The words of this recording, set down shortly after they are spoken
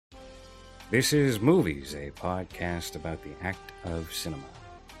This is Movies, a podcast about the act of cinema.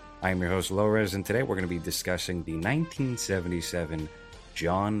 I am your host, Lores, and today we're going to be discussing the 1977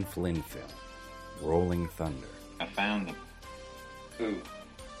 John Flynn film, Rolling Thunder. I found them. Who?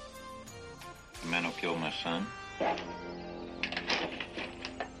 The man who killed my son.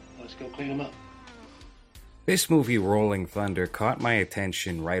 Let's go clean them up. This movie, Rolling Thunder, caught my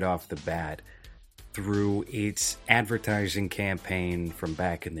attention right off the bat through its advertising campaign from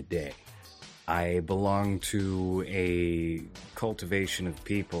back in the day. I belong to a cultivation of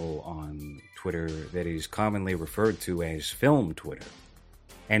people on Twitter that is commonly referred to as Film Twitter.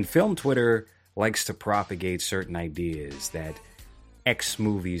 And Film Twitter likes to propagate certain ideas that X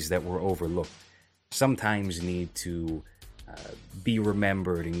movies that were overlooked sometimes need to be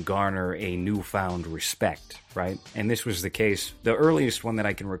remembered and garner a newfound respect, right? And this was the case. The earliest one that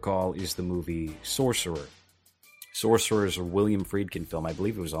I can recall is the movie Sorcerer. Sorcerer is a William Friedkin film. I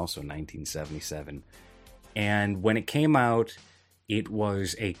believe it was also 1977. And when it came out, it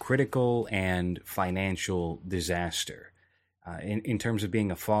was a critical and financial disaster. In terms of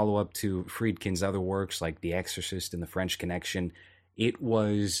being a follow-up to Friedkin's other works like The Exorcist and The French Connection, it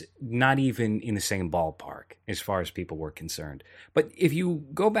was not even in the same ballpark as far as people were concerned. But if you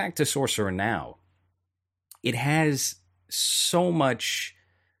go back to Sorcerer now, it has so much...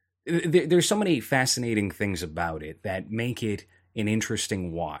 There's so many fascinating things about it that make it an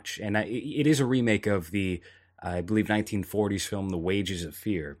interesting watch. And it is a remake of the, I believe, 1940s film The Wages of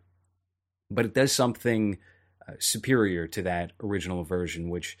Fear. But it does something superior to that original version,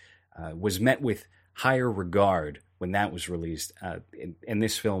 which was met with higher regard when that was released. And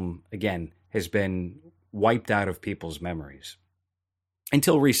this film, again, has been wiped out of people's memories.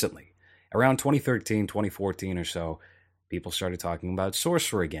 Until recently. Around 2013, 2014 or so, people started talking about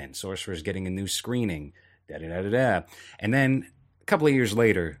Sorcerer again. Sorcerer is getting a new screening. Da-da-da-da-da. And then, a couple of years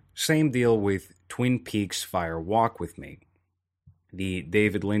later, same deal with Twin Peaks Fire Walk With Me. The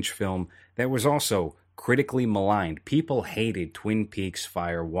David Lynch film that was also critically maligned. People hated Twin Peaks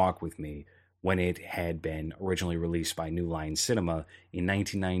Fire Walk With Me when it had been originally released by New Line Cinema in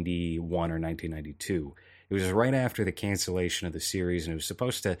 1991 or 1992. It was right after the cancellation of the series, and it was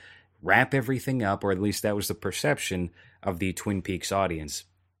supposed to wrap everything up, or at least that was the perception of the Twin Peaks audience.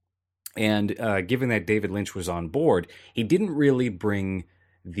 And given that David Lynch was on board, he didn't really bring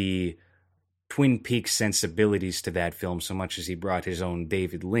the Twin Peaks sensibilities to that film so much as he brought his own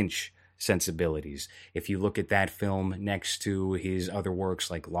David Lynch sensibilities. If you look at that film next to his other works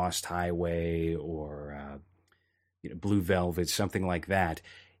like Lost Highway or Blue Velvet, something like that,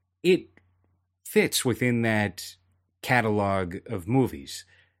 it fits within that catalog of movies.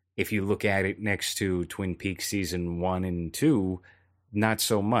 If you look at it next to Twin Peaks Season 1 and 2, not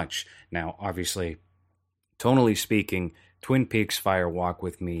so much. Now, obviously, tonally speaking, Twin Peaks Fire Walk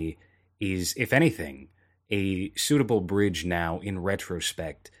With Me is, if anything, a suitable bridge now in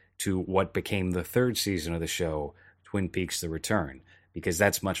retrospect to what became the third season of the show, Twin Peaks The Return, because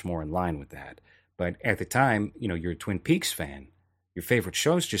that's much more in line with that. But at the time, you're a Twin Peaks fan. Your favorite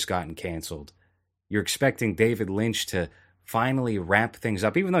show's just gotten canceled. You're expecting David Lynch to finally wrap things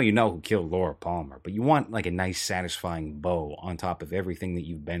up, even though you know who killed Laura Palmer, but you want like a nice satisfying bow on top of everything that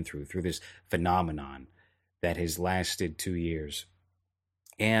you've been through this phenomenon that has lasted 2 years.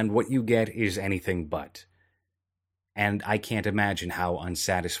 And what you get is anything but. And I can't imagine how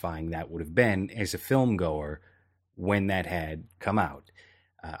unsatisfying that would have been as a film goer when that had come out.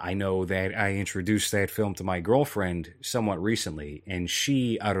 I know that I introduced that film to my girlfriend somewhat recently, and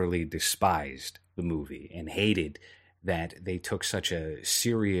she utterly despised the movie and hated that they took such a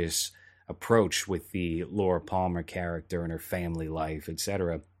serious approach with the Laura Palmer character and her family life,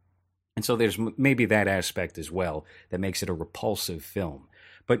 etc. And so there's maybe that aspect as well that makes it a repulsive film.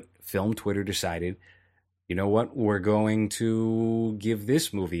 But Film Twitter decided, you know what, we're going to give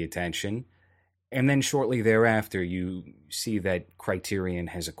this movie attention. And then shortly thereafter, you see that Criterion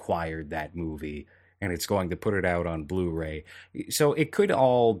has acquired that movie and it's going to put it out on Blu-ray. So it could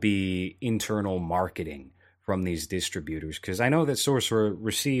all be internal marketing from these distributors, because I know that Sorcerer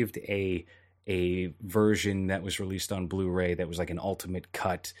received a version that was released on Blu-ray that was like an ultimate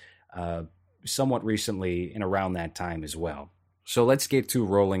cut somewhat recently and around that time as well. So let's get to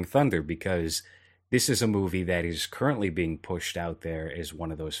Rolling Thunder, because this is a movie that is currently being pushed out there as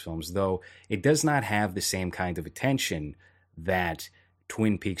one of those films, though it does not have the same kind of attention that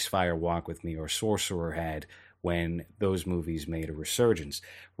Twin Peaks Fire Walk With Me or Sorcerer had when those movies made a resurgence.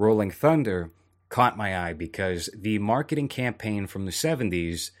 Rolling Thunder caught my eye because the marketing campaign from the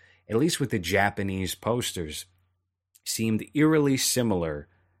 70s, at least with the Japanese posters, seemed eerily similar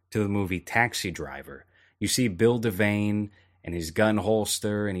to the movie Taxi Driver. You see Bill Devane and his gun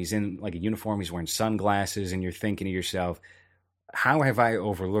holster, and he's in like a uniform, he's wearing sunglasses, and you're thinking to yourself, how have I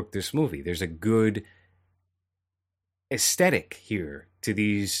overlooked this movie? There's a good aesthetic here to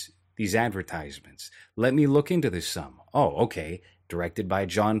these advertisements. Let me look into this some. Oh, okay. Directed by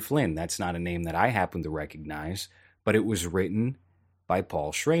John Flynn. That's not a name that I happen to recognize, but it was written by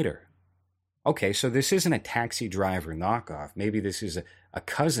Paul Schrader. Okay, so this isn't a Taxi Driver knockoff. Maybe this is a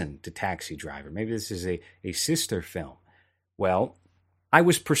cousin to Taxi Driver. Maybe this is a sister film. Well, I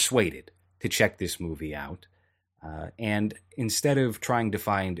was persuaded to check this movie out. And instead of trying to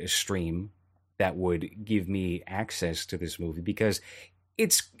find a stream that would give me access to this movie, because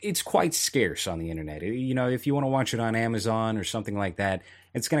it's quite scarce on the internet. You know, if you want to watch it on Amazon or something like that,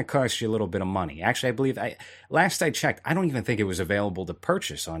 it's going to cost you a little bit of money. Actually, I believe, last I checked, I don't even think it was available to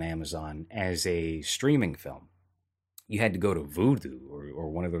purchase on Amazon as a streaming film. You had to go to Vudu or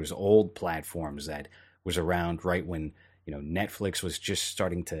one of those old platforms that was around right when, you know, Netflix was just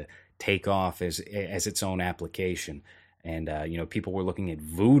starting to take off as its own application. And, you know, people were looking at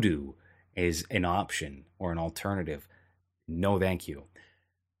Vudu as an option or an alternative. No, thank you.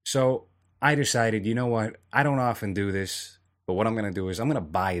 So I decided, you know what? I don't often do this, but what I'm going to do is I'm going to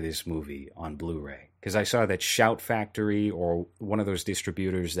buy this movie on Blu-ray, because I saw that Shout Factory, or one of those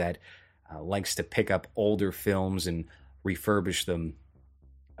distributors that likes to pick up older films and refurbish them,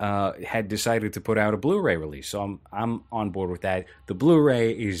 had decided to put out a Blu-ray release. So I'm on board with that. The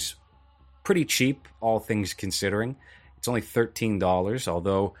Blu-ray is pretty cheap, all things considering. It's only $13,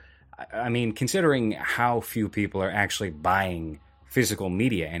 although, I mean, considering how few people are actually buying physical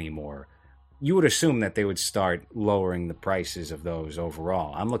media anymore, you would assume that they would start lowering the prices of those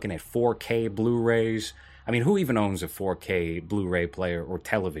overall. I'm looking at 4K Blu-rays. I mean, who even owns a 4K Blu-ray player or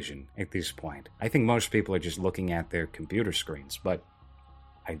television at this point? I think most people are just looking at their computer screens, but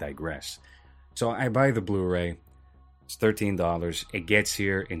I digress. So I buy the Blu-ray. It's $13. It gets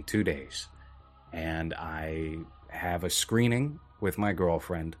here in 2 days. And I have a screening with my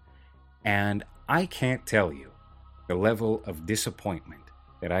girlfriend, and I can't tell you the level of disappointment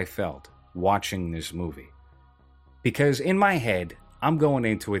that I felt watching this movie. Because in my head, I'm going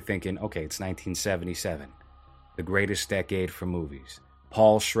into it thinking, okay, it's 1977, the greatest decade for movies.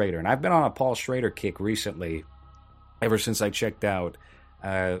 Paul Schrader. And I've been on a Paul Schrader kick recently, ever since I checked out,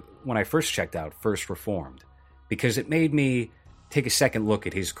 when I first checked out First Reformed, because it made me take a second look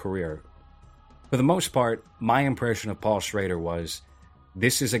at his career. For the most part, my impression of Paul Schrader was,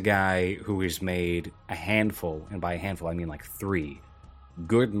 this is a guy who has made a handful, and by a handful I mean like 3,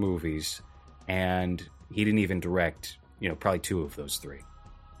 good movies, and he didn't even direct, you know, probably 2 of those 3.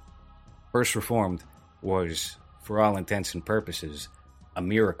 First Reformed was, for all intents and purposes, a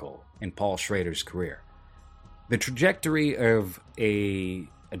miracle in Paul Schrader's career. The trajectory of a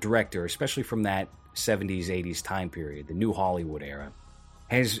director, especially from that 70s, 80s time period, the New Hollywood era,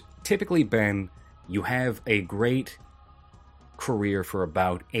 has typically been, you have a great career for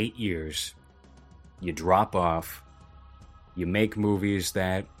about 8 years, you drop off, you make movies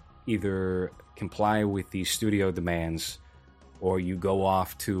that either comply with the studio demands, or you go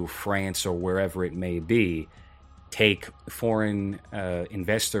off to France or wherever it may be, take foreign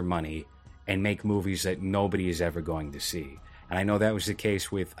investor money and make movies that nobody is ever going to see. And I know that was the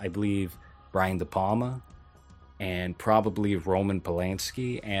case with, I believe, Brian De Palma, and probably Roman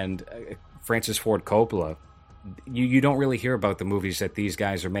Polanski, and Francis Ford Coppola. You don't really hear about the movies that these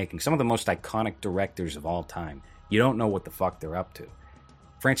guys are making. Some of the most iconic directors of all time. You don't know what the fuck they're up to.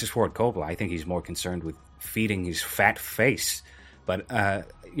 Francis Ford Coppola, I think he's more concerned with feeding his fat face. But,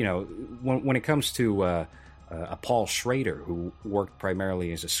 you know, when it comes to a Paul Schrader, who worked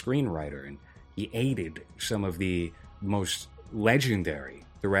primarily as a screenwriter, and he aided some of the most legendary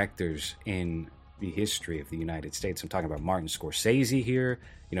directors in the history of the United States. I'm talking about Martin Scorsese here,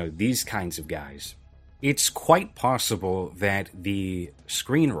 you know, these kinds of guys. It's quite possible that the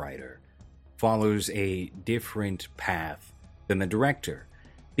screenwriter follows a different path than the director.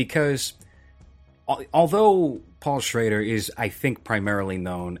 Because although Paul Schrader is, I think, primarily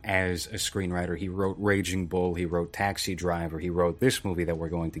known as a screenwriter, he wrote Raging Bull, he wrote Taxi Driver, he wrote this movie that we're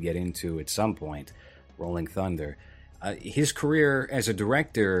going to get into at some point, Rolling Thunder. His career as a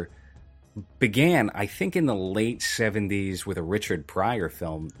director began, I think, in the late 70s with a Richard Pryor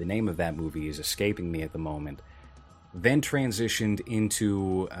film. The name of that movie is escaping me at the moment. Then transitioned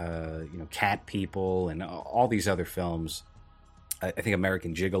into, you know, Cat People and all these other films. I think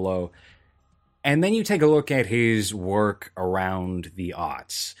American Gigolo. And then you take a look at his work around the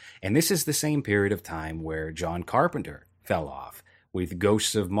aughts. And this is the same period of time where John Carpenter fell off with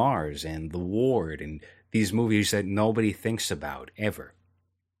Ghosts of Mars and The Ward and these movies that nobody thinks about ever.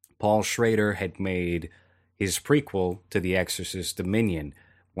 Paul Schrader had made his prequel to The Exorcist Dominion.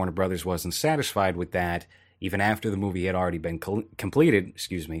 Warner Brothers wasn't satisfied with that. Even after the movie had already been completed,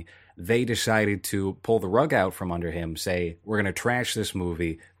 they decided to pull the rug out from under him, say, we're going to trash this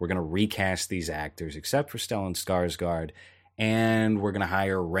movie, we're going to recast these actors, except for Stellan Skarsgård, and we're going to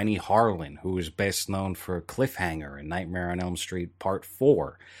hire Renny Harlin, who is best known for Cliffhanger and Nightmare on Elm Street Part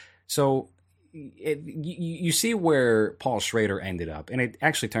 4. So you see where Paul Schrader ended up, and it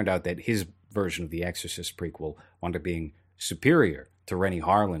actually turned out that his version of the Exorcist prequel wound up being superior to Renny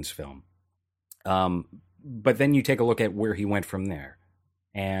Harlin's film. But then you take a look at where he went from there,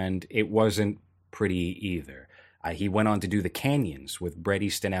 and it wasn't pretty either. He went on to do The Canyons with Bret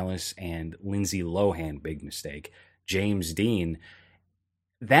Easton Ellis and Lindsay Lohan, big mistake. James Dean.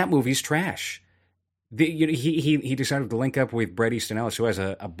 That movie's trash. He decided to link up with Bret Easton Ellis, who has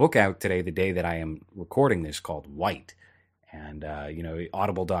a book out today, the day that I am recording this, called White. And,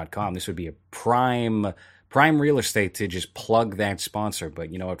 Audible.com, this would be a prime real estate to just plug that sponsor, but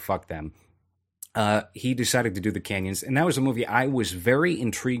you know what, fuck them. He decided to do The Canyons, and that was a movie I was very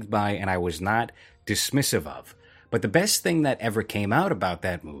intrigued by and I was not dismissive of. But the best thing that ever came out about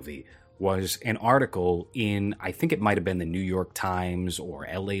that movie was an article in, I think it might have been the New York Times or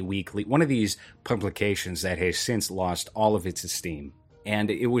LA Weekly, one of these publications that has since lost all of its esteem.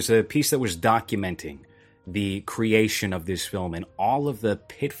 And it was a piece that was documenting the creation of this film and all of the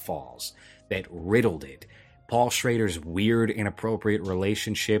pitfalls that riddled it. Paul Schrader's weird, inappropriate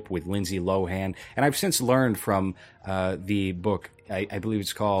relationship with Lindsay Lohan. And I've since learned from the book, I believe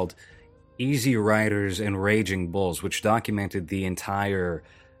it's called Easy Riders and Raging Bulls, which documented the entire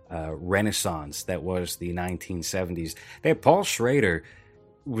renaissance that was the 1970s. That Paul Schrader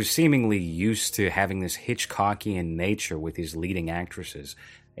was seemingly used to having this Hitchcockian nature with his leading actresses.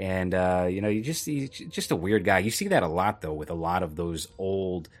 And, he's just a weird guy. You see that a lot, though, with a lot of those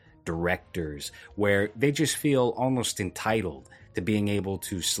old directors, where they just feel almost entitled to being able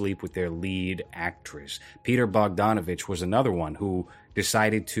to sleep with their lead actress. Peter Bogdanovich was another one who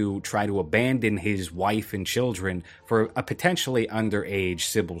decided to try to abandon his wife and children for a potentially underage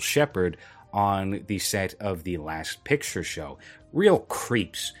Sybil Shepherd on the set of The Last Picture Show. Real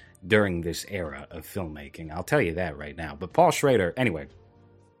creeps during this era of filmmaking, I'll tell you that right now. But Paul Schrader, anyway,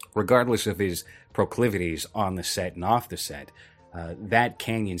 regardless of his proclivities on the set and off the set, that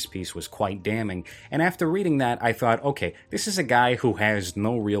Canyons piece was quite damning. And after reading that, I thought, okay, this is a guy who has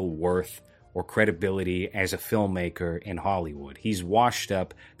no real worth or credibility as a filmmaker in Hollywood. He's washed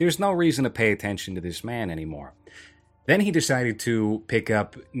up. There's no reason to pay attention to this man anymore. Then he decided to pick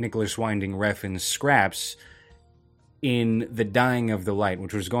up Nicholas Winding Refn's scraps in The Dying of the Light,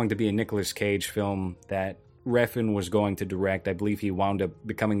 which was going to be a Nicolas Cage film that Refn was going to direct. I believe he wound up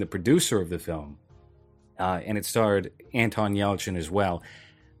becoming the producer of the film. And it starred Anton Yelchin as well.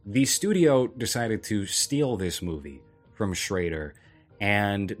 The studio decided to steal this movie from Schrader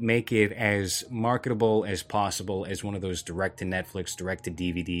and make it as marketable as possible as one of those direct-to-Netflix,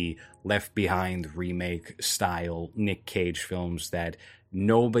 direct-to-DVD, Left Behind remake-style Nick Cage films that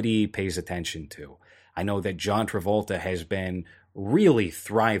nobody pays attention to. I know that John Travolta has been really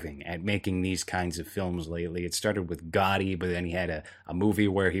thriving at making these kinds of films lately. It started with Gotti, but then he had a movie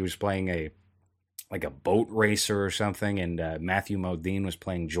where he was playing a boat racer or something, and Matthew Modine was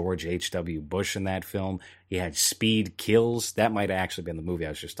playing George H.W. Bush in that film. He had Speed Kills. That might have actually been the movie I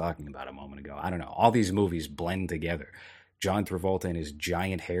was just talking about a moment ago. I don't know. All these movies blend together. John Travolta and his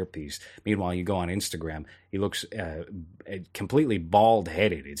giant hairpiece. Meanwhile, you go on Instagram, he looks completely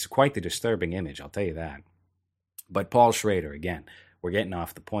bald-headed. It's quite the disturbing image, I'll tell you that. But Paul Schrader, again, we're getting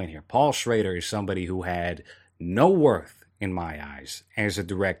off the point here. Paul Schrader is somebody who had no worth, in my eyes, as a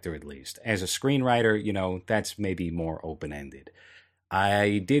director at least. As a screenwriter, that's maybe more open-ended.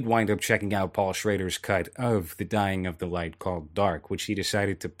 I did wind up checking out Paul Schrader's cut of The Dying of the Light called Dark, which he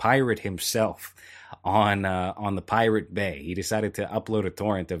decided to pirate himself on the Pirate Bay. He decided to upload a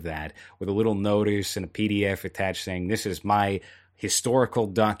torrent of that with a little notice and a PDF attached saying, this is my historical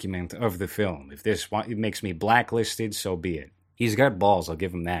document of the film. If it makes me blacklisted, so be it. He's got balls, I'll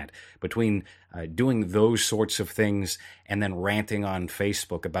give him that. Between doing those sorts of things and then ranting on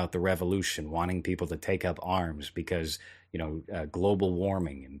Facebook about the revolution, wanting people to take up arms because, global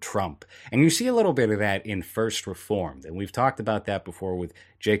warming and Trump. And you see a little bit of that in First Reformed. And we've talked about that before with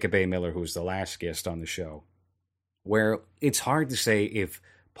Jacob A. Miller, who was the last guest on the show, where it's hard to say if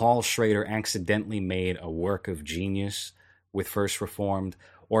Paul Schrader accidentally made a work of genius with First Reformed,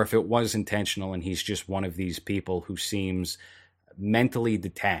 or if it was intentional and he's just one of these people who seems mentally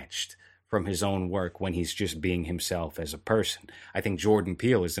detached from his own work when he's just being himself as a person. I think Jordan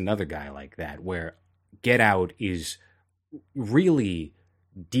Peele is another guy like that, where Get Out is really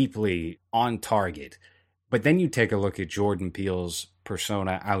deeply on target But then you take a look at Jordan Peele's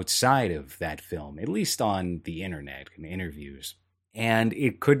persona outside of that film, at least on the internet and interviews, and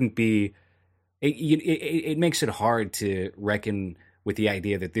it couldn't be. It makes it hard to reckon with the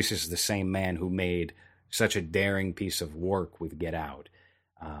idea that this is the same man who made such a daring piece of work with Get Out.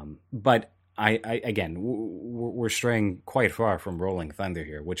 But again, we're straying quite far from Rolling Thunder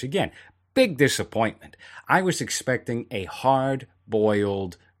here, which again, big disappointment. I was expecting a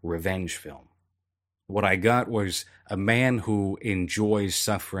hard-boiled revenge film. What I got was a man who enjoys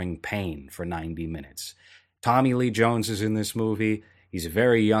suffering pain for 90 minutes. Tommy Lee Jones is in this movie. He's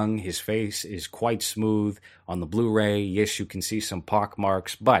very young. His face is quite smooth. On the Blu-ray, yes, you can see some pock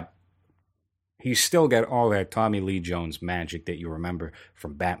marks, but he's still got all that Tommy Lee Jones magic that you remember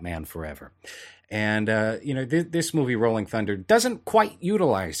from Batman Forever. And, this movie, Rolling Thunder, doesn't quite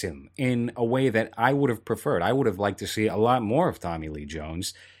utilize him in a way that I would have preferred. I would have liked to see a lot more of Tommy Lee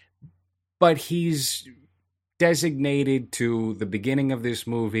Jones, but he's designated to the beginning of this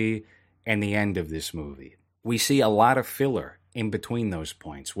movie and the end of this movie. We see a lot of filler in between those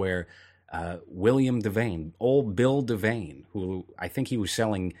points where William Devane, old Bill Devane, who I think he was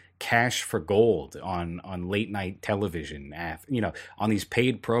selling cash for gold on late night television, on these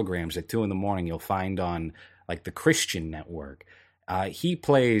paid programs at 2 a.m. you'll find on like the Christian Network. He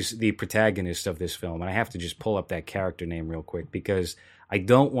plays the protagonist of this film, and I have to just pull up that character name real quick because I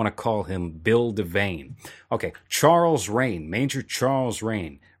don't want to call him Bill Devane. Okay, Charles Rain, Major Charles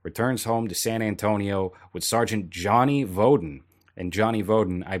Rain, returns home to San Antonio with Sergeant Johnny Voden. And Johnny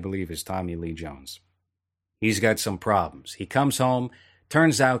Voden, I believe, is Tommy Lee Jones. He's got some problems. He comes home.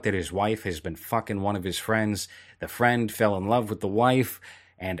 Turns out that his wife has been fucking one of his friends. The friend fell in love with the wife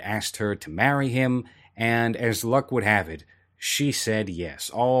and asked her to marry him. And as luck would have it, she said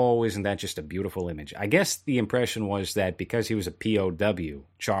yes. Oh, isn't that just a beautiful image? I guess the impression was that because he was a POW,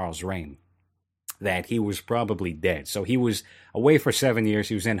 Charles Rain, that he was probably dead. So he was away for 7 years.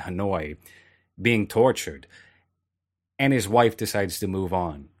 He was in Hanoi being tortured. And his wife decides to move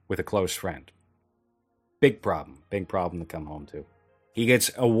on with a close friend. Big problem to come home to. He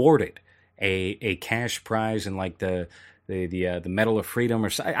gets awarded a cash prize and like the Medal of Freedom or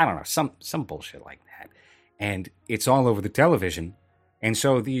I don't know, some bullshit like that. And it's all over the television. And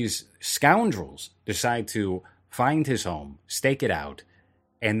so these scoundrels decide to find his home, stake it out,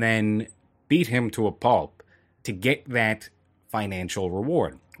 and then beat him to a pulp to get that financial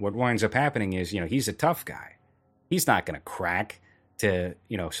reward. What winds up happening is, he's a tough guy. He's not going to crack to,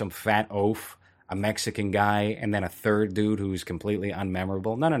 some fat oaf, a Mexican guy, and then a third dude who's completely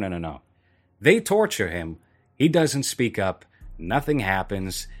unmemorable. No. They torture him. He doesn't speak up. Nothing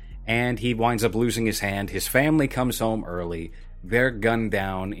happens. And he winds up losing his hand. His family comes home early. They're gunned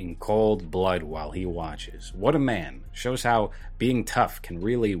down in cold blood while he watches. What a man. Shows how being tough can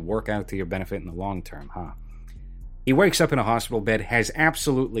really work out to your benefit in the long term, huh? He wakes up in a hospital bed, has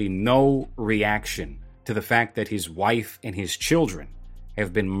absolutely no reaction to the fact that his wife and his children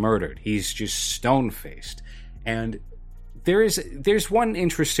have been murdered. He's just stone-faced. And there's one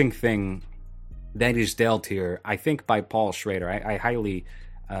interesting thing that is dealt here, I think, by Paul Schrader. I highly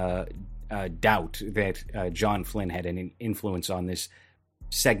doubt that John Flynn had an influence on this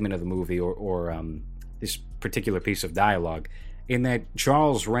segment of the movie or this particular piece of dialogue, in that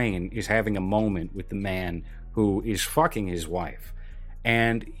Charles Rain is having a moment with the man who is fucking his wife.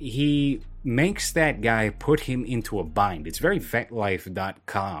 And he makes that guy put him into a bind. It's very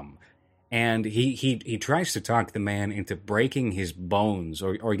vetlife.com. And he tries to talk the man into breaking his bones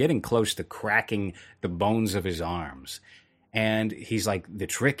or getting close to cracking the bones of his arms. And he's like, the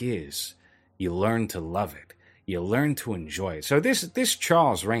trick is you learn to love it. You learn to enjoy it. So this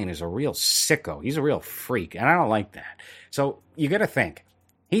Charles Rain is a real sicko. He's a real freak, and I don't like that. So you got to think,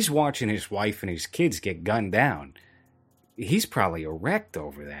 he's watching his wife and his kids get gunned down. He's probably erect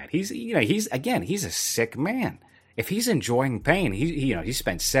over that. He's a sick man. If he's enjoying pain, he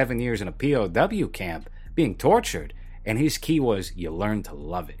spent 7 years in a POW camp being tortured, and his key was you learn to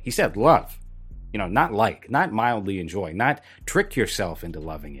love it. He said love, not like, not mildly enjoy, not trick yourself into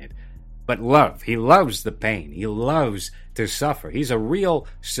loving it, but love. He loves the pain. He loves to suffer. He's a real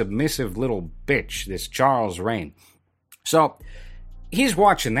submissive little bitch, this Charles Rain. So he's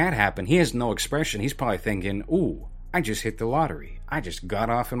watching that happen. He has no expression. He's probably thinking, ooh, I just hit the lottery. I just got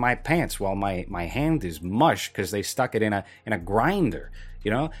off in my pants while my hand is mush because they stuck it in a grinder,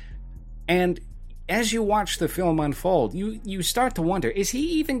 And as you watch the film unfold, you start to wonder, is he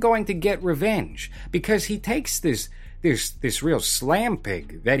even going to get revenge? Because he takes this real slam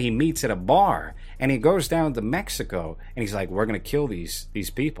pig that he meets at a bar, and he goes down to Mexico, and he's like, we're going to kill these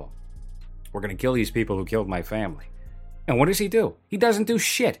people. We're going to kill these people who killed my family. And what does he do? He doesn't do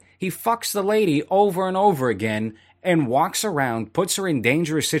shit. He fucks the lady over and over again and walks around, puts her in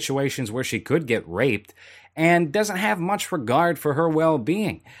dangerous situations where she could get raped, and doesn't have much regard for her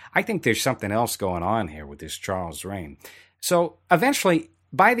well-being. I think there's something else going on here with this Charles Rane. So eventually,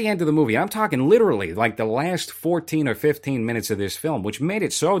 by the end of the movie, I'm talking literally like the last 14 or 15 minutes of this film, which made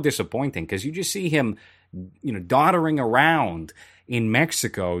it so disappointing because you just see him, doddering around in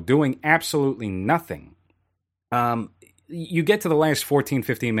Mexico doing absolutely nothing. You get to the last 14,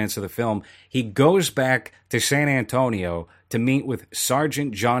 15 minutes of the film, he goes back to San Antonio to meet with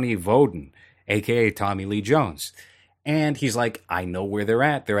Sergeant Johnny Voden, a.k.a. Tommy Lee Jones. And he's like, I know where they're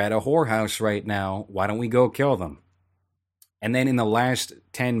at. They're at a whorehouse right now. Why don't we go kill them? And then in the last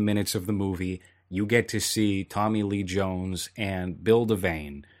 10 minutes of the movie, you get to see Tommy Lee Jones and Bill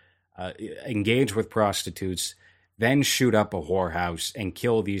Devane engage with prostitutes, then shoot up a whorehouse and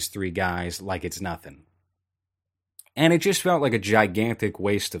kill these three guys like it's nothing. And it just felt like a gigantic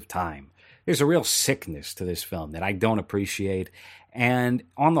waste of time. There's a real sickness to this film that I don't appreciate. And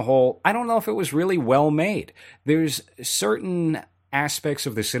on the whole, I don't know if it was really well made. There's certain aspects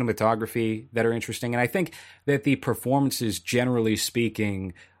of the cinematography that are interesting. And I think that the performances, generally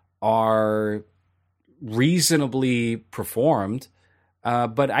speaking, are reasonably performed.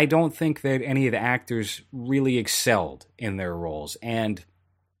 But I don't think that any of the actors really excelled in their roles. And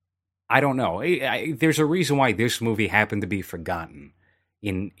I don't know. There's a reason why this movie happened to be forgotten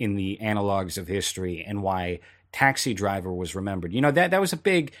in the analogs of history and why Taxi Driver was remembered. That was a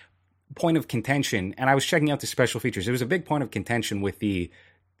big point of contention, and I was checking out the special features. It was a big point of contention with the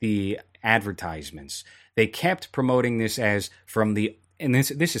advertisements. They kept promoting this as and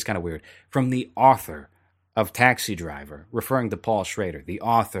this is kind of weird, from the author of Taxi Driver, referring to Paul Schrader, the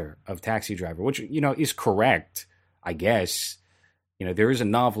author of Taxi Driver, which, is correct, I guess. There is a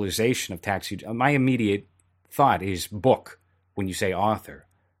novelization of Taxi Driver. My immediate thought is book when you say author,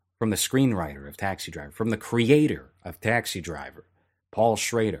 from the screenwriter of Taxi Driver, from the creator of Taxi Driver, Paul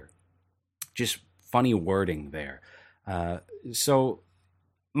Schrader. Just funny wording there. So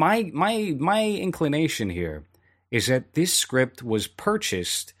my inclination here is that this script was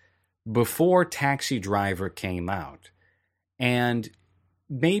purchased before Taxi Driver came out. And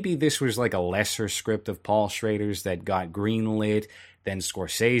maybe this was like a lesser script of Paul Schrader's that got greenlit. Then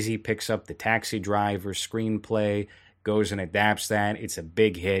Scorsese picks up the Taxi Driver screenplay, goes and adapts that. It's a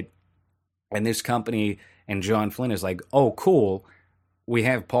big hit. And this company and John Flynn is like, oh, cool. We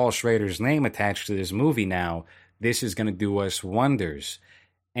have Paul Schrader's name attached to this movie now. This is going to do us wonders.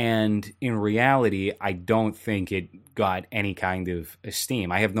 And in reality, I don't think it got any kind of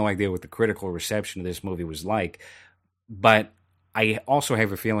esteem. I have no idea what the critical reception of this movie was like. But I also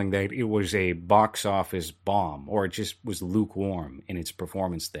have a feeling that it was a box office bomb, or it just was lukewarm in its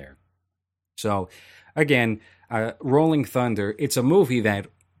performance there. So, again, Rolling Thunder, it's a movie that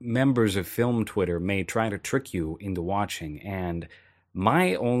members of film Twitter may try to trick you into watching, and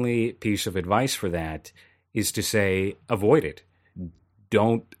my only piece of advice for that is to say, avoid it.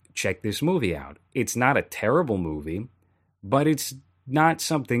 Don't check this movie out. It's not a terrible movie, but it's not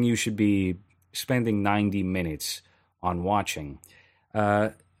something you should be spending 90 minutes on watching.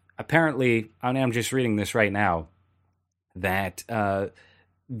 Apparently, I'm just reading this right now, that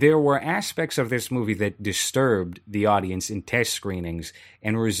there were aspects of this movie that disturbed the audience in test screenings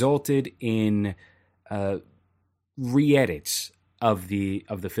and resulted in re-edits of the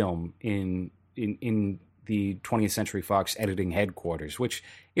film in the 20th Century Fox editing headquarters, which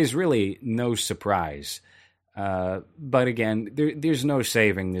is really no surprise. But again, there's no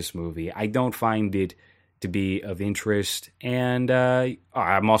saving this movie. I don't find it to be of interest. And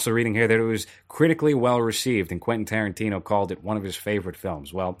I'm also reading here that it was critically well received, and Quentin Tarantino called it one of his favorite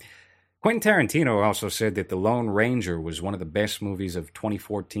films. Well, Quentin Tarantino also said that The Lone Ranger was one of the best movies of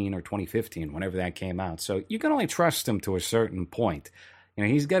 2014 or 2015, whenever that came out. So you can only trust him to a certain point.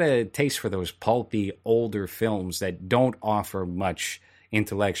 He's got a taste for those pulpy, older films that don't offer much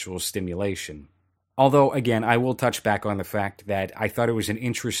intellectual stimulation. Although, again, I will touch back on the fact that I thought it was an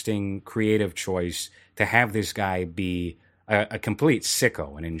interesting, creative choice to have this guy be a complete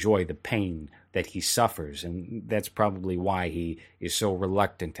sicko and enjoy the pain that he suffers. And that's probably why he is so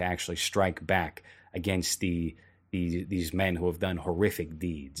reluctant to actually strike back against these men who have done horrific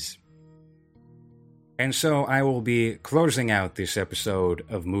deeds. And so I will be closing out this episode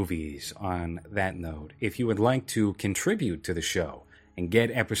of Movies on that note. If you would like to contribute to the show and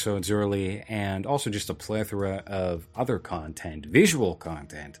get episodes early, and also just a plethora of other content, visual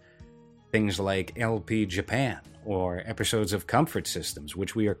content, things like LP Japan or episodes of Comfort Systems,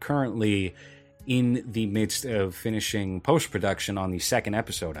 which we are currently in the midst of finishing post-production on the second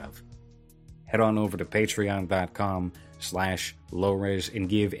episode of, head on over to patreon.com/ patreon.com/lowres and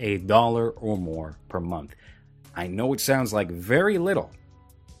give $1 or more per month. I know it sounds like very little,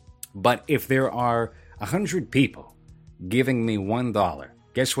 but if there are 100 people giving me $1,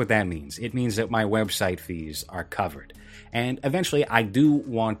 guess what that means? It means that my website fees are covered. And eventually, I do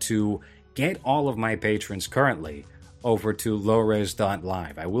want to get all of my patrons currently over to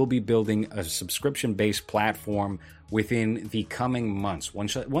lowres.live. I will be building a subscription-based platform within the coming months.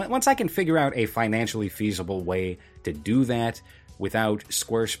 Once I can figure out a financially feasible way to do that without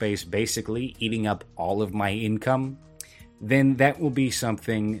Squarespace basically eating up all of my income, then that will be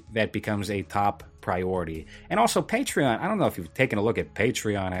something that becomes a top priority. And also Patreon, I don't know if you've taken a look at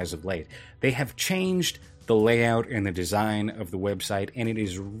Patreon as of late. They have changed the layout and the design of the website, and it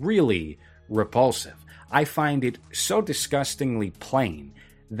is really repulsive. I find it so disgustingly plain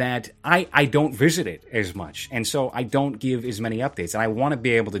that I don't visit it as much, and so I don't give as many updates. And I want to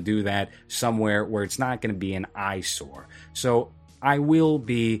be able to do that somewhere where it's not going to be an eyesore. So I will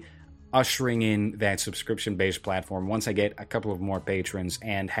be ushering in that subscription-based platform once I get a couple of more patrons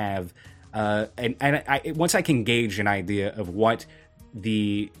and have once I can gauge an idea of what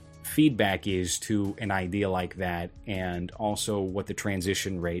the feedback is to an idea like that, and also what the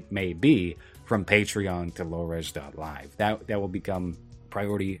transition rate may be from Patreon to lowres.live. That will become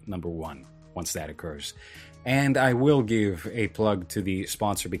priority number one once that occurs. And I will give a plug to the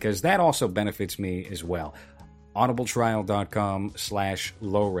sponsor because that also benefits me as well.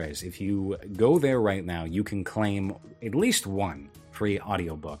 audibletrial.com/lowres. If you go there right now, you can claim at least one free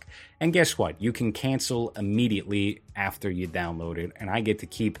audiobook. And guess what? You can cancel immediately after you download it, and I get to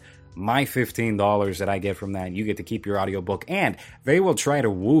keep my $15 that I get from that. You get to keep your audiobook, and they will try to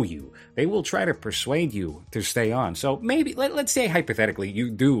woo you. They will try to persuade you to stay on. So maybe, let's say hypothetically, you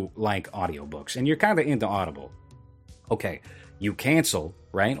do like audiobooks, and you're kind of into Audible. Okay, you cancel,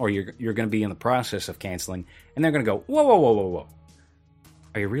 right? Or you're going to be in the process of canceling, and they're going to go, whoa, whoa, whoa, whoa, whoa.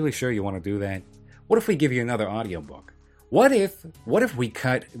 Are you really sure you want to do that? What if we give you another audiobook? What if we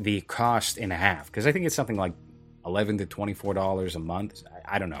cut the cost in half? Because I think it's something like $11 to $24 a month.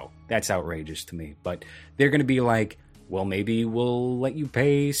 I don't know. That's outrageous to me. But they're going to be like, well, maybe we'll let you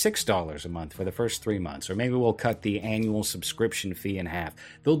pay $6 a month for the first 3 months. Or maybe we'll cut the annual subscription fee in half.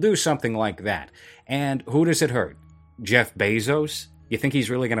 They'll do something like that. And who does it hurt? Jeff Bezos? You think he's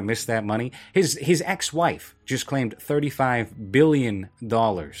really going to miss that money? His ex-wife just claimed $35 billion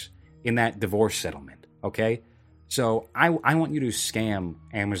in that divorce settlement. Okay? So I want you to scam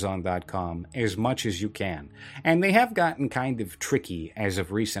Amazon.com as much as you can. And they have gotten kind of tricky as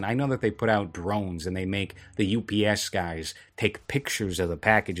of recent. I know that they put out drones and they make the UPS guys take pictures of the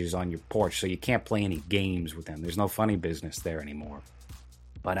packages on your porch so you can't play any games with them. There's no funny business there anymore.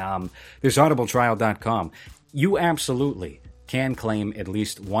 But there's audibletrial.com. You absolutely can claim at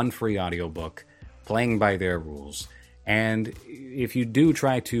least one free audiobook playing by their rules. And if you do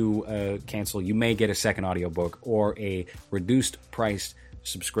try to cancel, you may get a second audiobook or a reduced price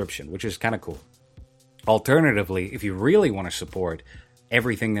subscription, which is kind of cool. Alternatively, if you really want to support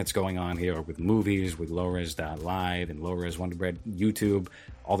everything that's going on here with movies, with lowres.live and Lowres Wonder Bread YouTube,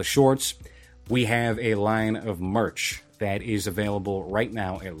 all the shorts, we have a line of merch that is available right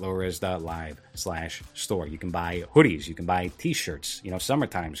now at lowres.live/store. You can buy hoodies, you can buy t-shirts,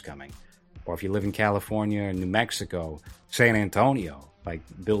 summertime's coming. Or if you live in California, New Mexico, San Antonio, like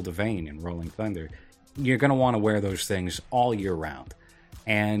Bill Devane in Rolling Thunder, you're going to want to wear those things all year round.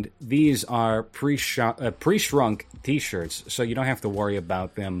 And these are pre-shrunk t-shirts, so you don't have to worry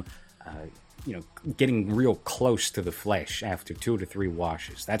about them getting real close to the flesh after 2 to 3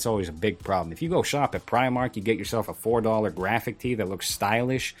 washes. That's always a big problem. If you go shop at Primark, you get yourself a $4 graphic tee that looks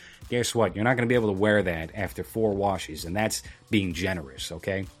stylish. Guess what? You're not going to be able to wear that after 4 washes, and that's being generous,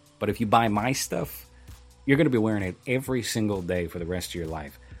 okay? But if you buy my stuff, you're going to be wearing it every single day for the rest of your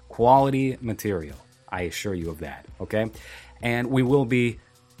life. Quality material. I assure you of that, okay? And we will be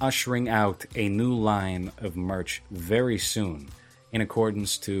ushering out a new line of merch very soon in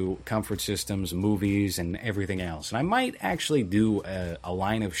accordance to Comfort Systems, movies, and everything else. And I might actually do a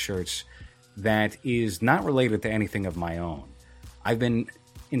line of shirts that is not related to anything of my own. I've been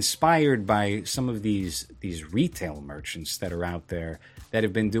inspired by some of these retail merchants that are out there that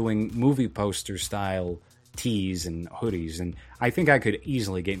have been doing movie poster style tees and hoodies, and I think I could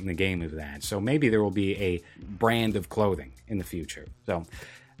easily get in the game of that. So maybe there will be a brand of clothing in the future. So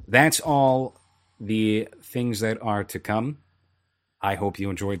that's all the things that are to come. I hope you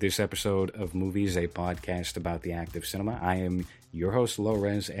enjoyed this episode of Movies, a podcast about the act of cinema. I am your host,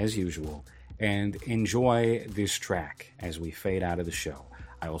 Lowres, as usual, and enjoy this track as we fade out of the show.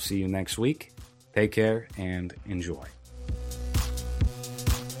 I will see you next week. Take care and enjoy.